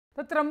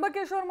तर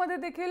त्र्यंबकेश्वरमध्ये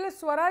देखील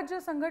स्वराज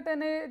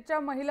संघटनेच्या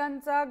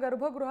महिलांचा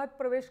गर्भगृहात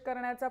प्रवेश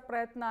करण्याचा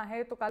प्रयत्न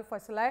आहे तो काल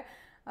फसलाय।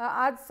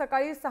 आज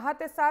सकाळी 6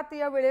 ते 7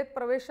 या वेळेत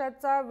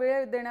प्रवेशाचा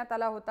वेळ देण्यात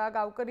आला होता।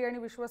 गावकरी आणि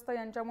विश्वस्त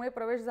यांच्यामुळे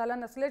प्रवेश झाला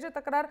नसल्याची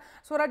तक्रार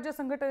स्वराज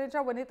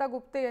संघटनेच्या वनिता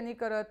गुप्ते यांनी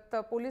करत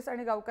पोलीस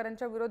आणि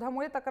गावकऱ्यांच्या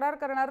विरोधामुळे तक्रार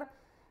करणार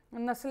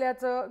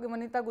नसल्याचं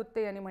वनिता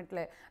गुप्ते यांनी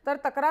म्हटलंय। तर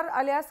तक्रार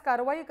आल्यास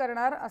कारवाई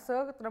करणार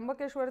असं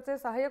त्र्यंबकेश्वरचे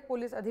सहाय्यक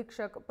पोलीस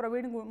अधीक्षक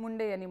प्रवीण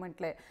मुंडे यांनी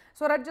म्हटलंय।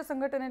 स्वराज्य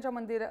संघटनेच्या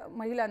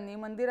महिलांनी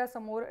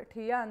मंदिरासमोर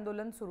ठिय्या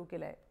आंदोलन सुरू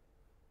केलंय।